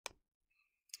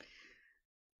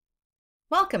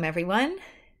Welcome, everyone.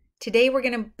 Today we're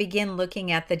going to begin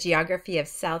looking at the geography of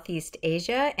Southeast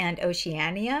Asia and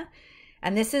Oceania.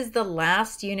 And this is the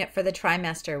last unit for the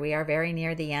trimester. We are very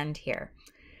near the end here.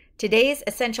 Today's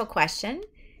essential question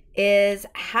is,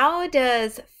 how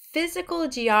does physical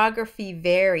geography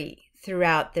vary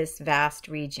throughout this vast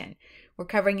region? We're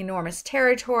covering enormous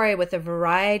territory with a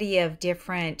variety of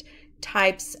different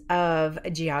types of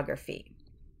geography.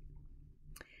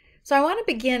 So I want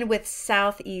to begin with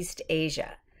Southeast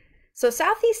Asia. So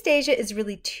Southeast Asia is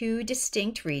really two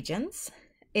distinct regions.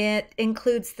 It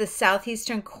includes the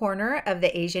southeastern corner of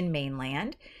the Asian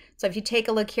mainland. So if you take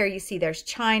a look here, you see there's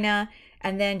China,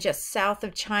 and then just south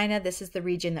of China, this is the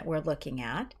region that we're looking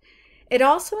at. It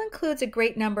also includes a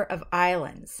great number of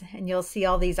islands, and you'll see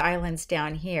all these islands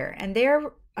down here. And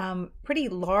they're pretty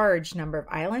large number of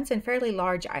islands, and fairly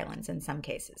large islands in some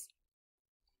cases.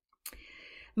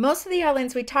 Most of the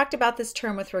islands, we talked about this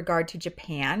term with regard to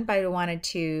Japan, but I wanted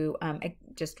to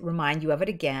just remind you of it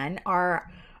again,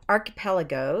 are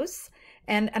archipelagos.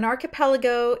 And an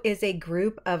archipelago is a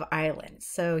group of islands.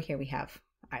 So here we have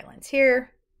islands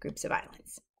here, groups of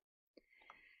islands.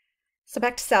 So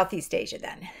back to Southeast Asia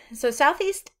then. So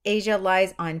Southeast Asia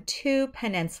lies on two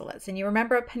peninsulas. And you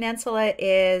remember a peninsula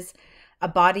is a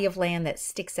body of land that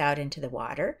sticks out into the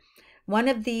water. One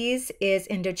of these is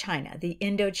Indochina, the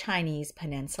Indochinese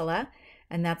Peninsula,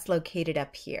 and that's located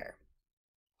up here.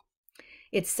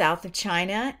 It's south of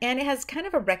China, and it has kind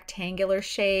of a rectangular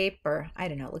shape, or I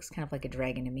don't know, it looks kind of like a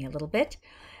dragon to me a little bit.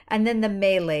 And then the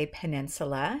Malay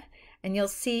Peninsula, and you'll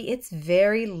see it's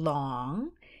very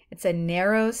long. It's a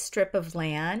narrow strip of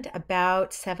land,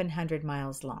 about 700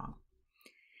 miles long.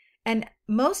 And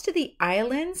most of the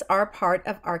islands are part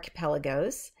of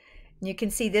archipelagos. You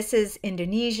can see this is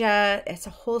Indonesia. It's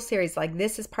a whole series, like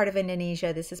this is part of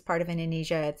Indonesia, this is part of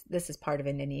Indonesia, this is part of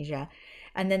Indonesia.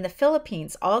 And then the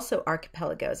Philippines, also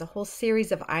archipelagos, a whole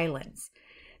series of islands.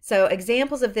 So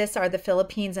examples of this are the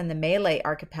Philippines and the Malay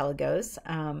archipelagos.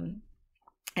 And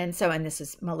this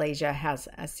is Malaysia, has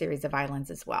a series of islands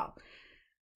as well.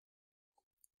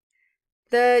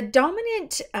 The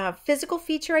dominant physical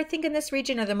feature, I think, in this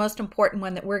region, or the most important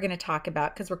one that we're going to talk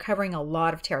about, because we're covering a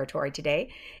lot of territory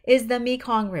today, is the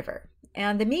Mekong River.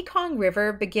 And the Mekong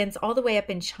River begins all the way up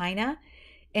in China,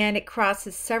 and it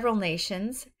crosses several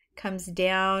nations, comes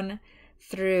down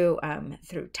through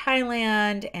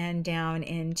Thailand and down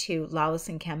into Laos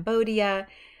and Cambodia,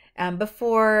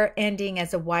 before ending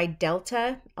as a wide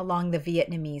delta along the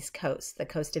Vietnamese coast, the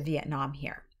coast of Vietnam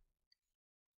here.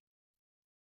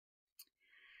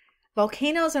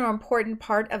 Volcanoes are an important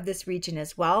part of this region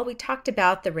as well. We talked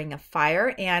about the Ring of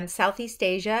Fire, and Southeast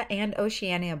Asia and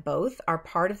Oceania both are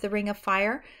part of the Ring of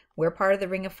Fire. We're part of the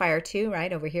Ring of Fire too,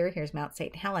 right? Over here, here's Mount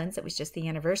St. Helens. It was just the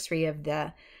anniversary of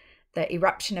the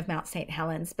eruption of Mount St.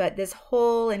 Helens. But this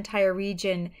whole entire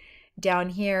region down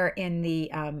here in the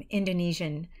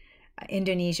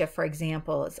Indonesia, for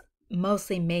example, is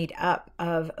mostly made up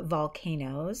of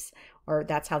volcanoes, or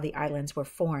that's how the islands were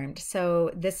formed.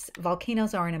 So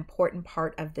volcanoes are an important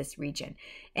part of this region,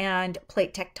 and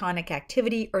plate tectonic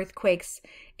activity, earthquakes,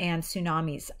 and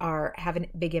tsunamis have a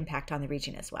big impact on the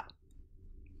region as well.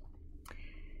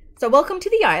 So welcome to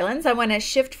the islands. I want to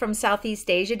shift from Southeast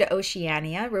Asia to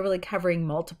Oceania. We're really covering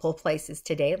multiple places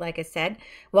today, like I said.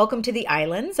 Welcome to the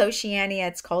islands. Oceania,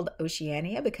 it's called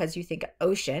Oceania because you think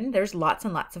ocean. There's lots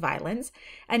and lots of islands.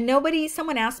 And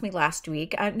someone asked me last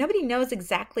week, nobody knows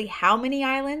exactly how many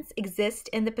islands exist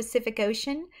in the Pacific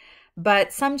Ocean,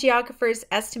 but some geographers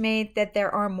estimate that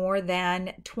there are more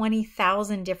than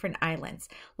 20,000 different islands.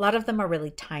 A lot of them are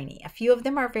really tiny. A few of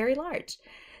them are very large.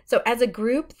 So as a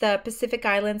group, the Pacific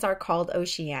Islands are called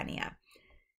Oceania.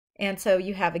 And so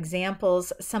you have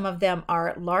examples. Some of them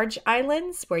are large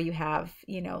islands where you have,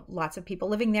 lots of people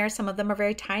living there. Some of them are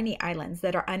very tiny islands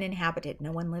that are uninhabited.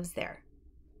 No one lives there.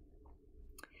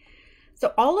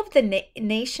 So all of the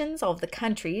nations, all of the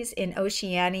countries in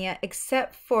Oceania,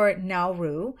 except for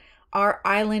Nauru, are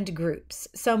island groups.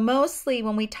 So mostly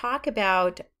when we talk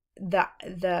about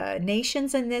the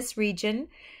nations in this region,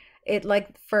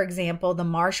 like, for example, the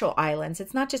Marshall Islands,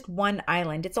 it's not just one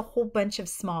island, it's a whole bunch of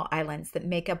small islands that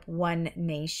make up one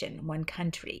nation, one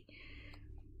country.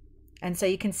 And so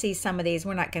you can see some of these.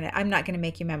 I'm not going to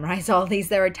make you memorize all these.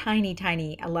 There are tiny,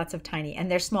 lots of tiny, and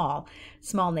they're small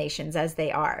nations as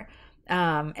they are.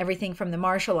 Everything from the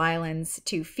Marshall Islands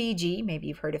to Fiji, maybe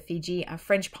you've heard of Fiji,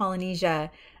 French Polynesia,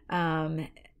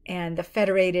 and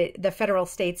the federal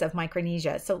states of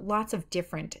Micronesia. So lots of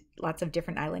different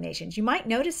island nations. You might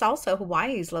notice also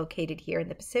Hawaii is located here in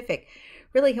the Pacific.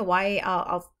 Really, Hawaii,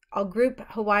 I'll group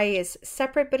Hawaii as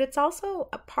separate, but it's also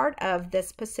a part of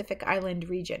this Pacific Island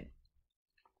region.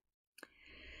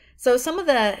 So some of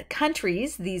the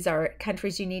countries, these are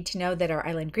countries you need to know that are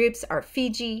island groups, are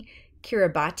Fiji,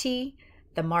 Kiribati,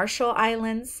 the Marshall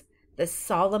Islands, the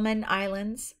Solomon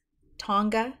Islands,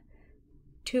 Tonga,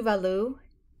 Tuvalu,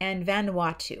 and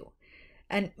Vanuatu.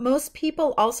 And most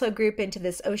people also group into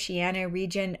this Oceania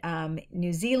region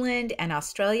New Zealand and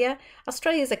Australia.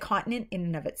 Australia is a continent in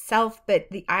and of itself, but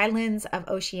the islands of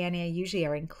Oceania usually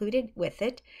are included with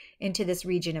it into this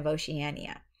region of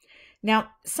Oceania.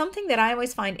 Now, something that I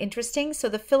always find interesting, so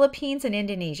the Philippines and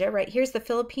Indonesia, right? Here's the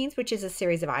Philippines, which is a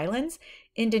series of islands.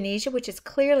 Indonesia, which is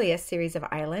clearly a series of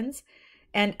islands.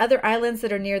 And other islands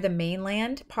that are near the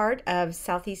mainland part of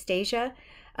Southeast Asia.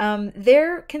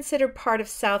 They're considered part of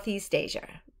Southeast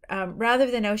Asia rather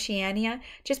than Oceania,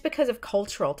 just because of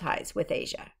cultural ties with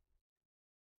Asia.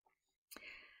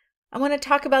 I want to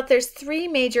talk about there's three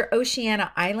major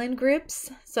Oceania island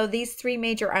groups. So these three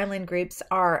major island groups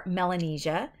are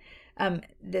Melanesia.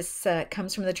 This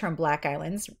comes from the term Black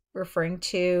Islands, referring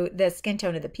to the skin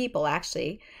tone of the people,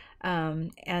 actually.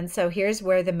 And so here's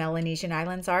where the Melanesian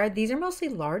islands are. These are mostly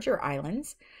larger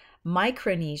islands.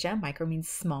 Micronesia, micro means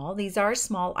small. These are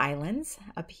small islands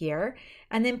up here.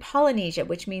 And then Polynesia,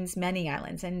 which means many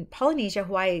islands. And Polynesia,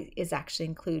 Hawaii is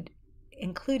actually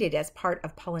included as part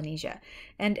of Polynesia.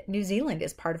 And New Zealand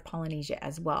is part of Polynesia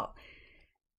as well.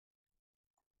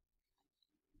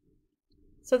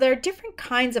 So there are different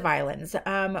kinds of islands,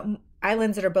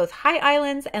 islands that are both high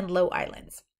islands and low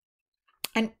islands.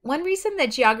 And one reason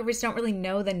that geographers don't really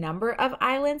know the number of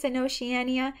islands in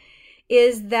Oceania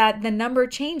is that the number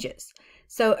changes.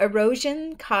 So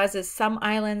erosion causes some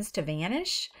islands to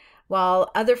vanish,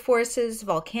 while other forces,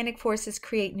 volcanic forces,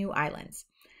 create new islands.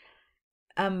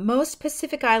 Most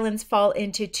Pacific islands fall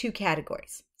into two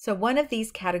categories. So one of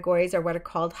these categories are what are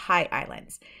called high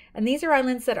islands. And these are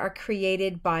islands that are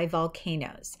created by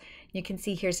volcanoes. You can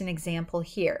see here's an example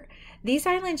here. These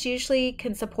islands usually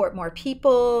can support more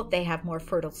people. They have more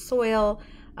fertile soil.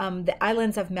 The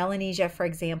islands of Melanesia, for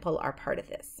example, are part of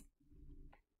this.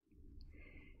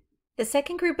 The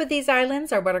second group of these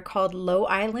islands are what are called low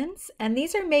islands, and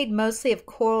these are made mostly of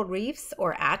coral reefs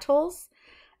or atolls.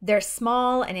 They're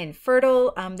small and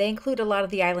infertile. They include a lot of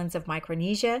the islands of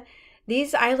Micronesia.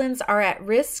 These islands are at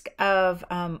risk of,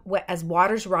 as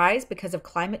waters rise because of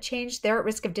climate change, they're at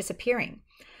risk of disappearing.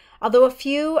 Although a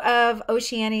few of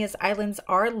Oceania's islands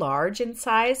are large in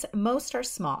size, most are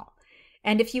small.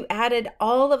 And if you added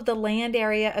all of the land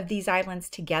area of these islands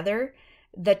together,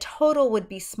 the total would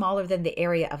be smaller than the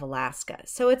area of Alaska.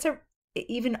 So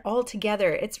even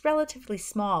altogether, it's relatively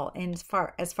small as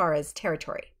far as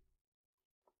territory.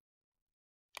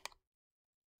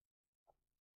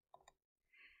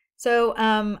 So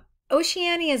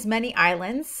Oceania's many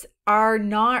islands are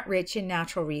not rich in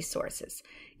natural resources,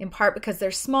 in part because they're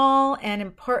small and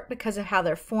in part because of how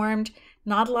they're formed.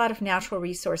 Not a lot of natural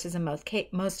resources in most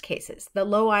cases. The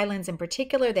low islands in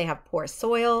particular, they have poor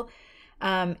soil.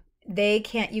 You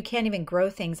can't even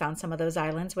grow things on some of those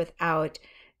islands without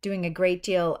doing a great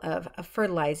deal of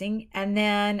fertilizing. And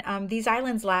then these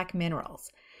islands lack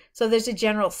minerals. So there's a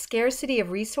general scarcity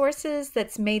of resources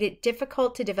that's made it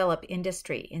difficult to develop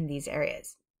industry in these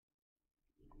areas.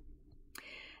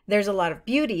 There's a lot of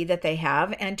beauty that they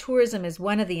have, and tourism is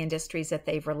one of the industries that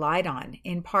they've relied on,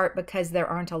 in part because there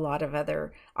aren't a lot of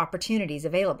other opportunities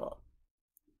available.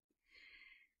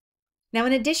 Now,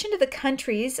 in addition to the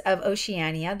countries of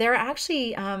Oceania, there are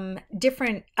actually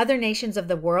different other nations of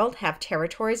the world have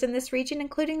territories in this region,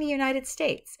 including the United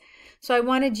States. So I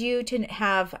wanted you to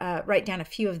write down a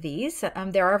few of these.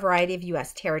 There are a variety of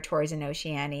U.S. territories in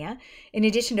Oceania. In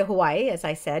addition to Hawaii, as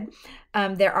I said,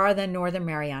 there are the Northern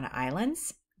Mariana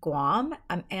Islands, Guam,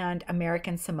 and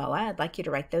American Samoa. I'd like you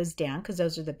to write those down because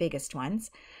those are the biggest ones.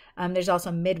 There's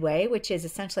also Midway, which is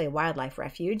essentially a wildlife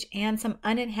refuge, and some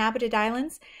uninhabited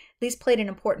islands. These played an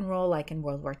important role like in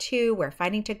World War II, where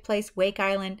fighting took place. Wake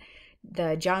Island,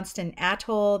 the Johnston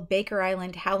Atoll, Baker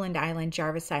Island, Howland Island,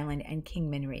 Jarvis Island, and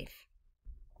Kingman Reef.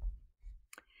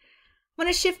 I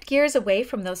want to shift gears away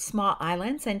from those small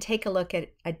islands and take a look at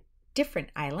a different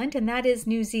island, and that is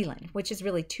New Zealand, which is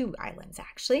really two islands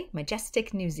actually,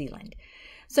 majestic New Zealand.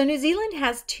 So New Zealand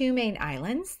has two main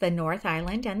islands, the North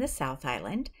Island and the South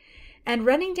Island, and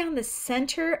running down the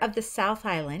center of the South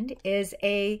Island is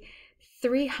a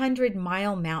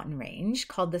 300-mile mountain range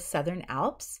called the Southern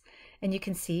Alps. And you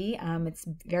can see it's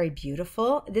very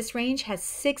beautiful. This range has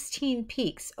 16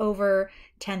 peaks over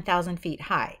 10,000 feet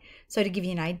high. So to give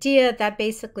you an idea, that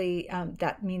basically,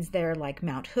 that means they're like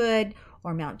Mount Hood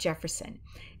or Mount Jefferson.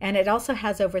 And it also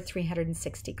has over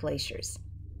 360 glaciers.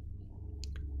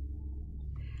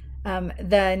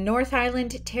 The North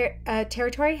Island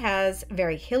territory has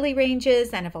very hilly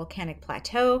ranges and a volcanic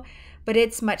plateau, but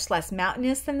it's much less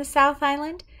mountainous than the South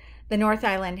Island. The North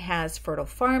Island has fertile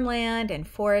farmland and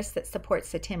forests that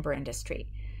supports the timber industry.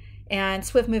 And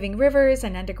swift-moving rivers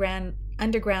and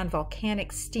underground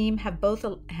volcanic steam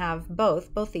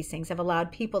both these things have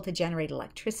allowed people to generate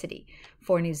electricity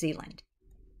for New Zealand.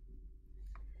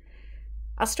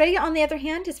 Australia, on the other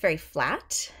hand, is very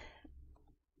flat.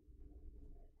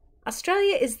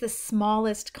 Australia is the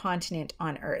smallest continent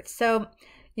on Earth. So,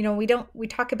 we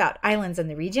talk about islands in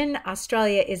the region.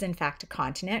 Australia is in fact a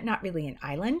continent, not really an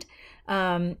island.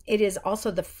 It is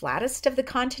also the flattest of the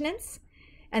continents.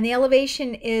 And the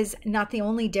elevation is not the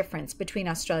only difference between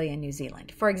Australia and New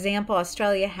Zealand. For example,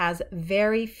 Australia has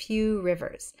very few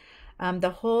rivers. The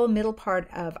whole middle part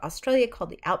of Australia, called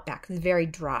the outback, is very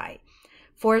dry.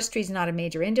 Forestry is not a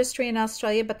major industry in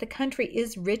Australia, but the country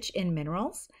is rich in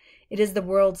minerals. It is the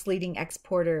world's leading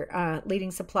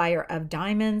supplier of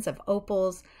diamonds, of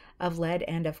opals, of lead,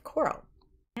 and of coral.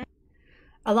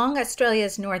 Along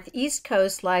Australia's northeast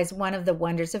coast lies one of the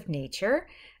wonders of nature,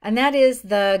 and that is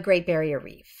the Great Barrier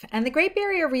Reef. And the Great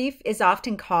Barrier Reef is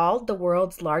often called the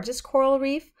world's largest coral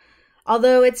reef,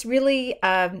 although it's really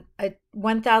a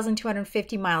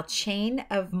 1,250-mile chain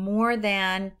of more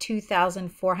than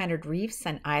 2,400 reefs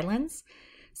and islands.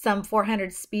 Some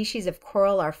 400 species of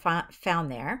coral are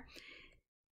found there.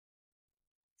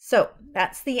 So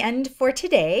that's the end for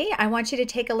today. I want you to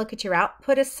take a look at your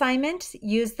output assignment.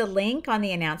 Use the link on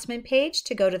the announcement page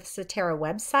to go to the Cetera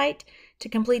website to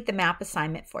complete the map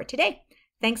assignment for today.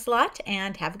 Thanks a lot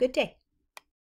and have a good day.